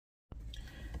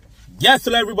Yes,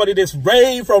 hello everybody, this is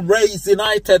Ray from Ray's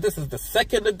United. This is the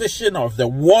second edition of the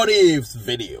What Ifs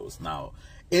videos. Now,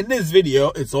 in this video,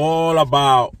 it's all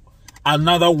about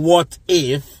another what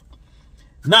if.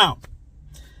 Now,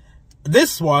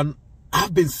 this one,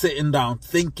 I've been sitting down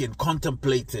thinking,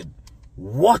 contemplating,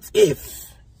 what if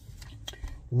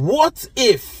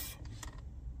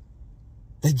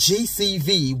the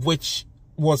GCV, which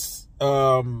was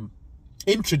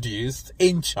introduced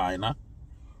in China,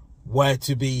 were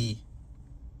to be,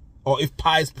 or if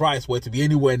Pi's price were to be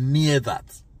anywhere near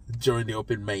that during the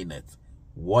open mainnet?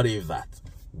 What if that?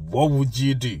 What would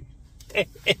you do?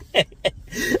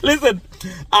 Listen,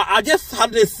 I just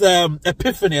had this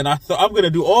epiphany, and I thought I'm going to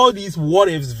do all these what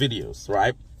ifs videos,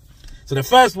 right? So the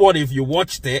first what if, you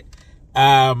watched it,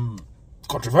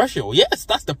 controversial. Yes,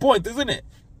 that's the point, isn't it?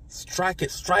 Strike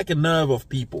a nerve of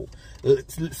people.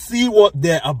 Let's see what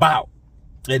they're about.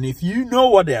 And if you know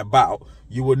what they're about,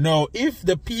 you will know if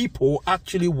the people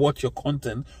actually watch your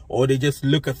content or they just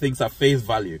look at things at face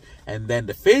value. And then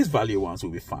the face value ones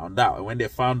will be found out. And when they're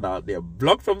found out, they're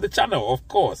blocked from the channel, of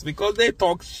course, because they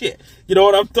talk shit. You know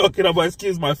what I'm talking about?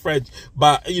 Excuse my French.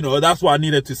 But, you know, that's what I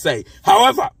needed to say.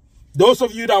 However, those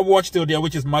of you that watch till there,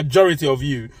 which is majority of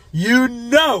you, you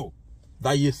know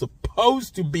that you're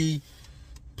supposed to be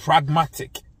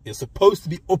pragmatic. You're supposed to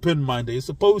be open-minded. You're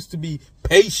supposed to be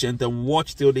patient and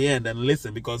watch till the end and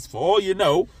listen, because for all you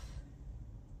know,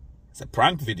 it's a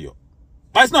prank video.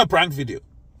 But it's not a prank video.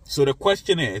 So the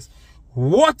question is,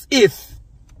 what if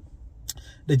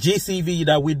the GCV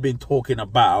that we've been talking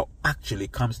about actually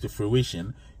comes to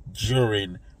fruition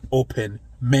during open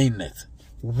mainnet?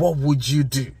 What would you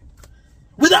do?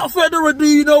 Without further ado,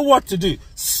 you know what to do.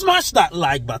 Smash that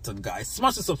like button, guys.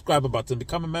 Smash the subscriber button.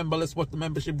 Become a member. Let's watch the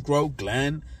membership grow.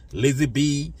 Glenn, Lizzie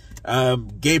B,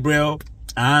 Gabriel,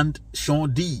 and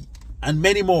Sean D, and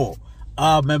many more.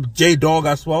 J-Dog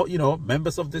as well, you know,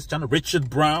 members of this channel. Richard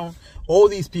Brown. All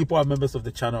these people are members of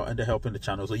the channel, and they're helping the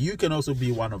channel. So you can also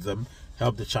be one of them.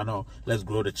 Help the channel. Let's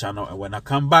grow the channel. And when I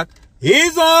come back,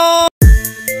 he's on!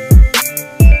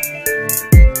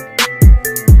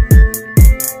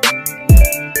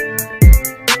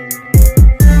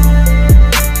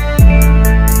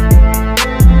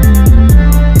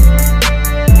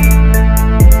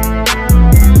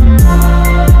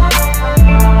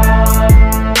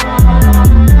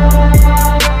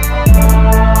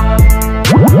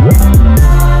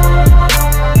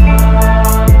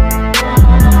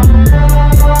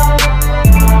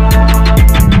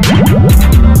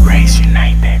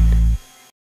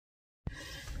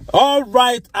 All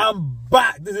right, I'm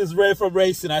back. This is Ray from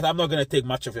Ray's United. I'm not going to take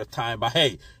much of your time, but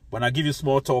hey, when I give you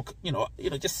small talk, you know,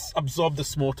 just absorb the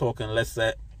small talk and let's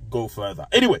go further.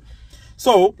 Anyway,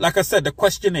 so like I said, the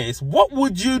question is, what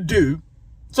would you do?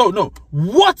 So no,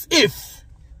 what if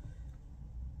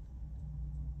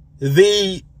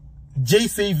the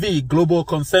GCV, global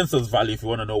consensus value, if you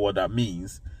want to know what that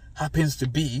means, happens to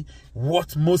be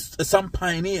what some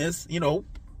pioneers, you know,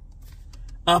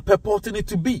 are purporting it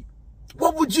to be?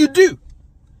 What would you do?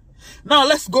 Now,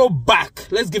 let's go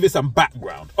back. Let's give it some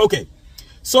background. Okay,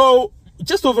 so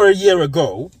just over a year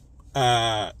ago,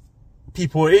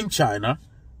 people in China,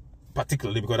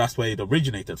 particularly because that's where it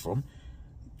originated from,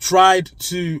 tried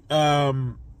to,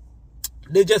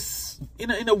 they just,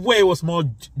 in a way, it was more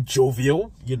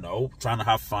jovial, you know, trying to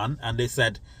have fun. And they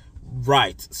said,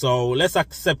 right, so let's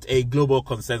accept a global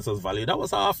consensus value. That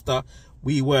was after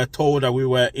we were told that we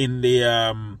were in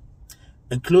the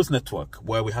enclosed network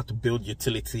where we had to build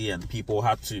utility and people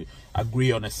had to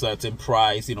agree on a certain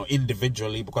price, you know,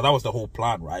 individually, because that was the whole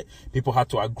plan, right? People had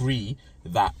to agree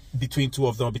that between two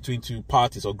of them, between two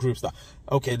parties or groups, that,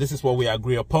 okay, this is what we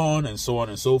agree upon, and so on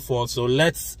and so forth. So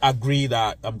let's agree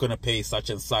that I'm going to pay such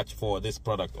and such for this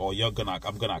product, or I'm going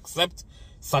to accept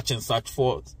such and such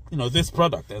for, you know, this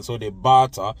product. And so they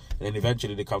barter, and then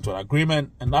eventually they come to an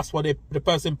agreement, and that's what the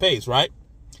person pays, right?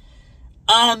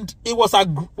 And it was,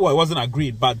 well, it wasn't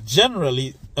agreed, but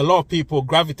generally a lot of people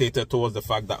gravitated towards the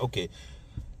fact that, okay,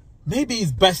 maybe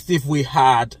it's best if we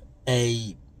had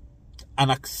an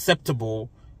acceptable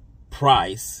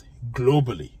price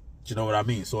globally. Do you know what I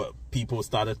mean? So people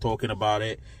started talking about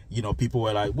it. You know, people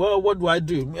were like, well, what do I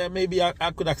do? Maybe I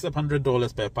could accept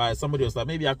 $100 per pie. Somebody was like,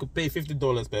 maybe I could pay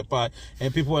 $50 per pie.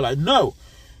 And people were like, no.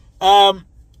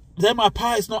 Then my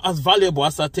pie is not as valuable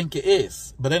as I think it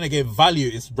is. But then again, value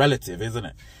is relative, isn't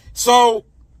it? So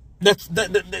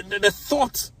the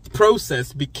thought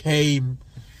process became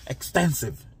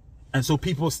extensive. And so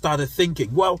people started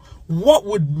thinking, well, what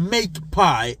would make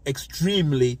pie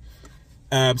extremely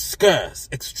scarce,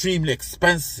 extremely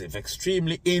expensive,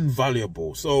 extremely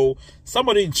invaluable? So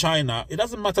somebody in China, it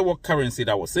doesn't matter what currency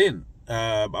that was in,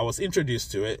 I was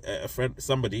introduced to it. A friend,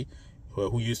 somebody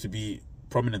who used to be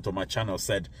prominent on my channel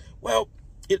said, well,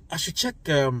 I should check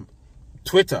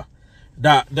Twitter,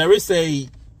 that there is a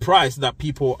price that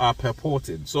people are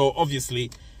purporting. So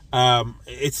obviously,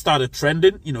 it started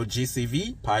trending, you know,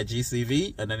 GCV, Pi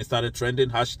GCV, and then it started trending,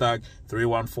 hashtag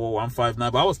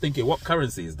 314159. But I was thinking, what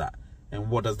currency is that? And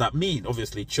what does that mean?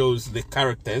 Obviously, it chose the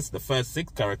characters, the first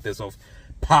 6 characters of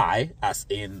Pi, as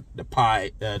in the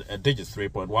Pi digits,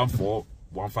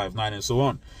 3.14159, and so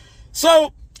on.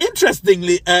 So,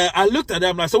 interestingly, I looked at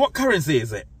them like, so what currency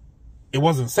is it? It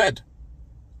wasn't said.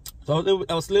 So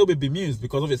I was a little bit bemused,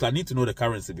 because obviously I need to know the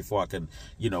currency before I can,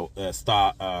 you know,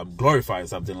 start glorifying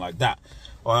something like that.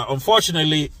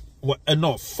 Unfortunately,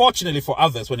 no, fortunately for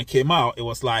others, when it came out, it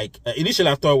was like, initially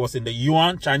I thought it was in the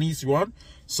yuan, Chinese yuan.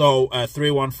 So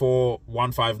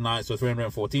 314,159, so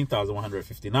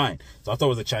 314,159. So I thought it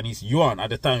was a Chinese yuan. At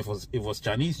the time, it was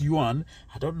Chinese yuan.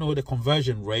 I don't know the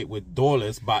conversion rate with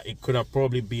dollars, but it could have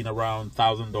probably been around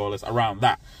 $1,000, around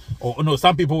that. Or no,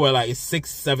 some people were like, it's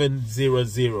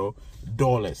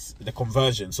 $6,700, the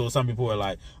conversion. So some people were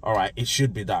like, all right, it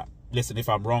should be that. Listen, if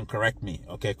I'm wrong, correct me.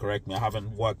 Okay, correct me. I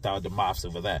haven't worked out the maths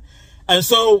over there. And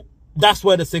so that's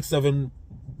where the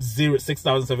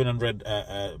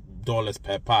 $6,700 dollars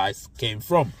per Pi came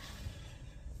from.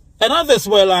 And others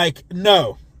were like,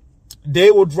 no,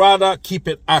 they would rather keep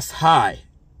it as high,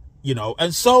 you know.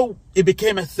 And so it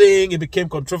became a thing. It became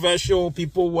controversial.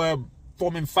 People were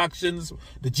forming factions,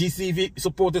 the GCV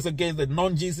supporters against the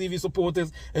non-GCV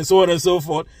supporters, and so on and so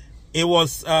forth. It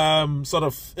was sort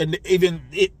of, and even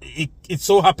it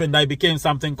so happened that it became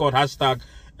something called hashtag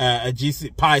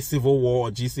Pi Civil War,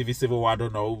 or GCV Civil War. I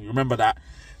don't know. Remember that?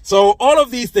 So all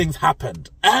of these things happened.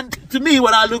 And to me,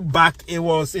 when I look back, it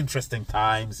was interesting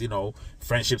times, you know,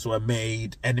 friendships were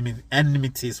made,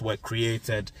 enmities were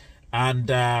created, and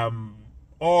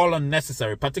all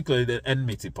unnecessary, particularly the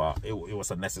enmity part. It was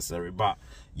unnecessary, but,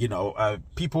 you know,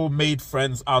 people made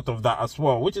friends out of that as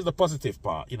well, which is the positive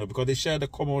part, you know, because they shared a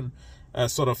common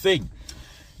sort of thing.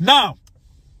 Now,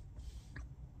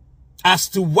 as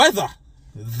to whether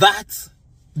that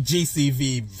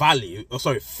GCV value, or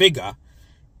sorry, figure,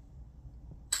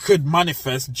 could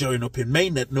manifest during open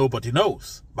mainnet, nobody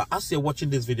knows. But as you're watching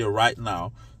this video right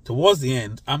now, towards the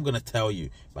end, I'm going to tell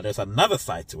you. But there's another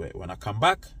side to it. When I come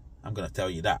back, I'm going to tell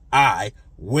you that I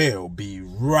will be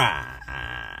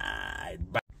right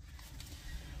back.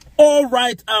 All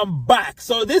right, I'm back.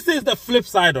 So this is the flip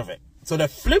side of it. So the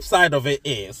flip side of it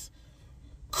is,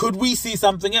 could we see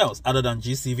something else other than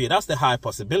GCV? That's the high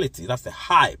possibility. That's the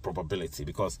high probability.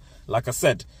 Because, like I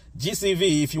said,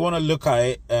 GCV, if you want to look at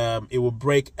it, it will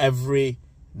break every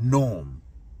norm.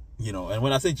 You know, and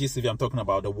when I say GCV, I'm talking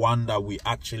about the one that we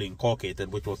actually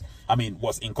inculcated, which was,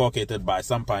 was inculcated by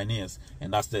some pioneers.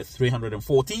 And that's the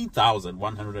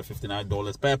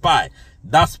 $314,159 per Pi.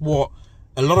 That's what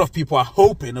a lot of people are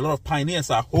hoping, a lot of pioneers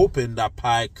are hoping that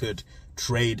Pi could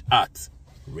trade at.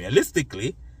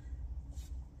 Realistically,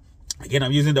 again,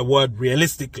 I'm using the word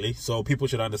realistically, so people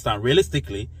should understand.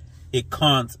 Realistically, it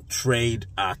can't trade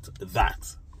at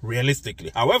that. Realistically.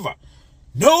 However,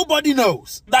 nobody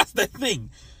knows. That's the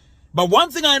thing. But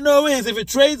one thing I know is, if it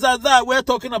trades at that, we're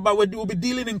talking about, we'll be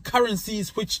dealing in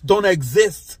currencies which don't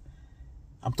exist.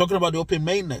 I'm talking about the open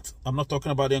mainnet. I'm not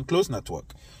talking about the enclosed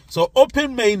network. So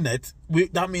open mainnet,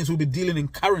 that means we'll be dealing in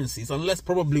currencies, unless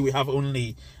probably we have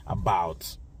only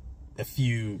about a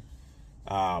few,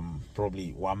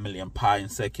 probably 1 million Pi in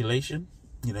circulation.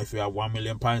 You know, if we have 1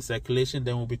 million Pi in circulation,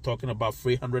 then we'll be talking about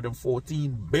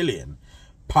 314 billion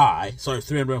Pi, sorry,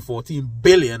 $314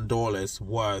 billion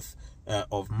worth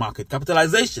of market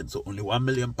capitalization. So only 1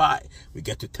 million Pi. We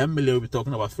get to 10 million, we'll be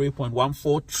talking about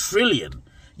 3.14 trillion.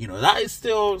 You know, that is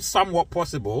still somewhat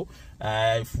possible.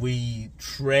 If we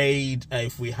trade,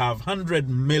 if we have 100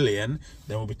 million,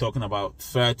 then we'll be talking about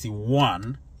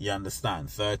 31, you understand,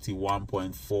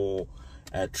 31.4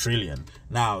 trillion.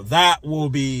 Now, that will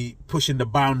be pushing the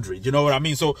boundary. Do you know what I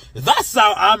mean? So that's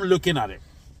how I'm looking at it,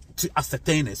 to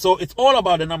ascertain it. So it's all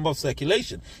about the number of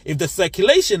circulation. If the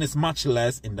circulation is much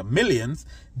less, in the millions,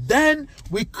 then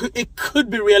it could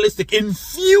be realistic in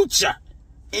future.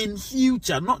 In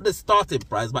future, not the starting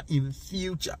price, but in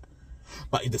future.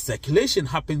 But if the circulation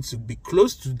happens to be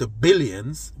close to the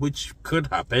billions, which could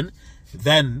happen,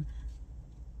 then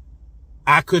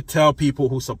I could tell people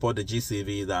who support the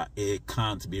GCV that it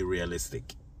can't be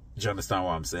realistic. Do you understand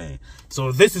what I'm saying?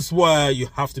 So this is where you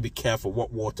have to be careful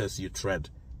what waters you tread. Do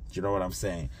you know what I'm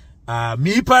saying?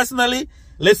 Me personally,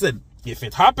 listen, if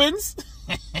it happens,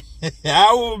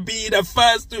 I will be the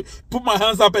first to put my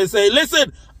hands up and say,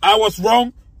 listen, I was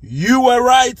wrong, you were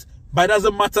right, but it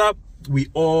doesn't matter. we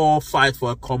all fight for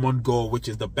a common goal, which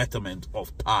is the betterment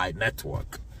of Pi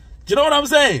network. Do you know what I'm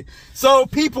saying? So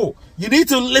people, you need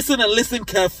to listen and listen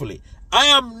carefully.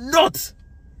 I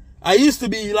used to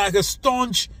be like a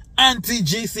staunch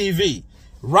anti-GCV.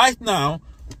 Right now,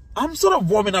 I'm sort of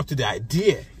warming up to the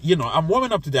idea. I'm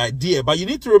warming up to the idea, but you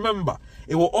need to remember,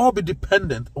 it will all be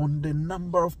dependent on the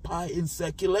number of Pi in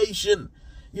circulation.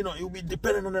 It will be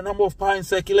dependent on the number of Pi in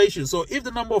circulation. So if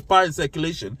the number of Pi in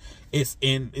circulation is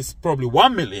probably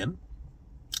 1 million,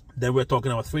 then we're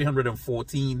talking about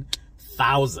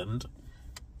 314,000,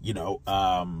 you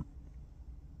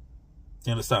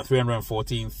understand?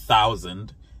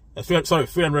 314,000,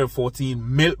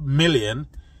 314 million,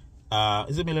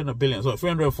 is it million or billion? Sorry,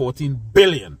 314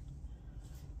 billion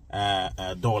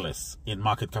dollars in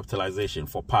market capitalization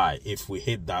for Pi if we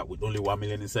hit that with only 1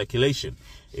 million in circulation.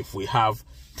 If we have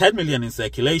 10 million in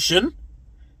circulation,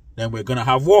 then we're going to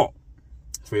have what?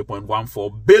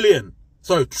 3.14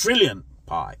 trillion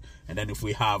Pi. And then if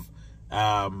we have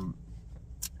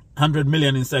 100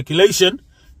 million in circulation,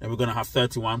 then we're going to have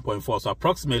 31.4. So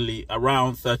approximately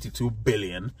around 32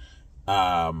 billion,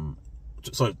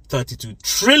 32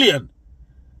 trillion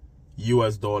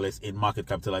US dollars in market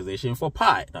capitalization for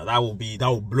Pi. Now that will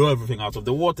blow everything out of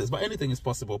the waters, but anything is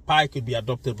possible. Pi could be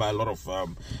adopted by a lot of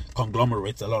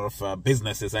conglomerates, a lot of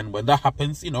businesses, and when that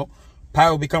happens, Pi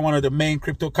will become one of the main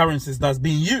cryptocurrencies that's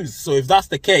being used. So if that's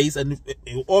the case, and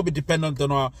it will all be dependent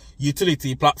on our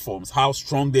utility platforms, how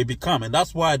strong they become. And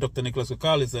that's why Dr. Nicholas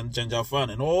Kokalis and Jenja Fan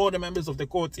and all the members of the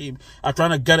core team are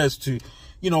trying to get us to,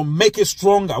 make it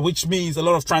stronger, which means a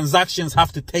lot of transactions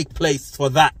have to take place for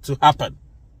that to happen.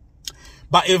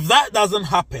 But if that doesn't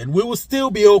happen, we will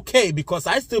still be okay, because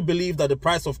I still believe that the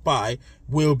price of Pi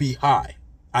will be high.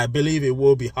 I believe it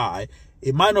will be high.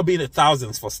 It might not be in the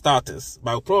thousands for starters, but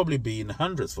it'll probably be in the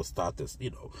hundreds for starters,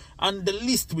 And the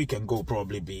least we can go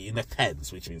probably be in the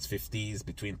tens, which means 50s,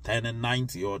 between 10 and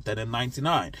 90 or 10 and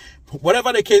 99.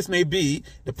 Whatever the case may be,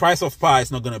 the price of Pi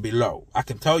is not going to be low. I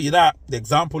can tell you that. The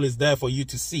example is there for you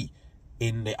to see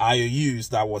in the IOUs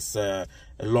that was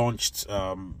launched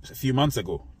a few months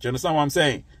ago. Do you understand what I'm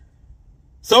saying?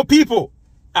 So people,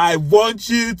 I want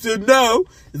you to know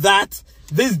that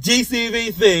this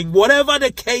GCV thing, whatever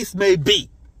the case may be,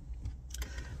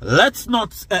 let's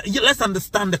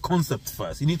understand the concept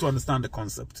first. You need to understand the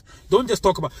concept. Don't just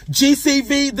talk about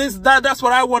GCV, this, that's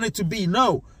what I want it to be.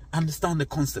 No, understand the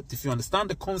concept. If you understand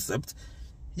the concept,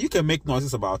 you can make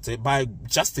noises about it by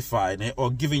justifying it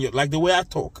or giving you, like the way I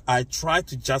talk. I try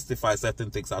to justify certain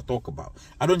things I talk about.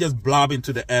 I don't just blab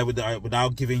into the air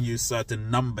without giving you certain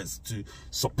numbers to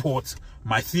support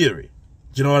my theory.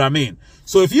 Do you know what I mean?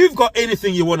 So if you've got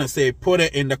anything you want to say, put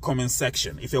it in the comment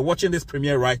section. If you're watching this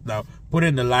premiere right now, put it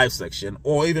in the live section,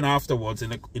 or even afterwards in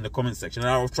the comment section, and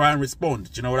I'll try and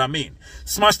respond. Do you know what I mean?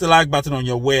 Smash the like button on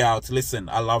your way out. Listen,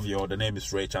 I love you all. The name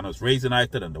is Ray. Channel is Rays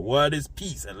United, and the word is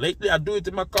peace. And lately I do it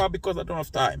in my car because I don't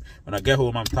have time. When I get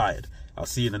home, I'm tired. I'll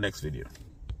see you in the next video.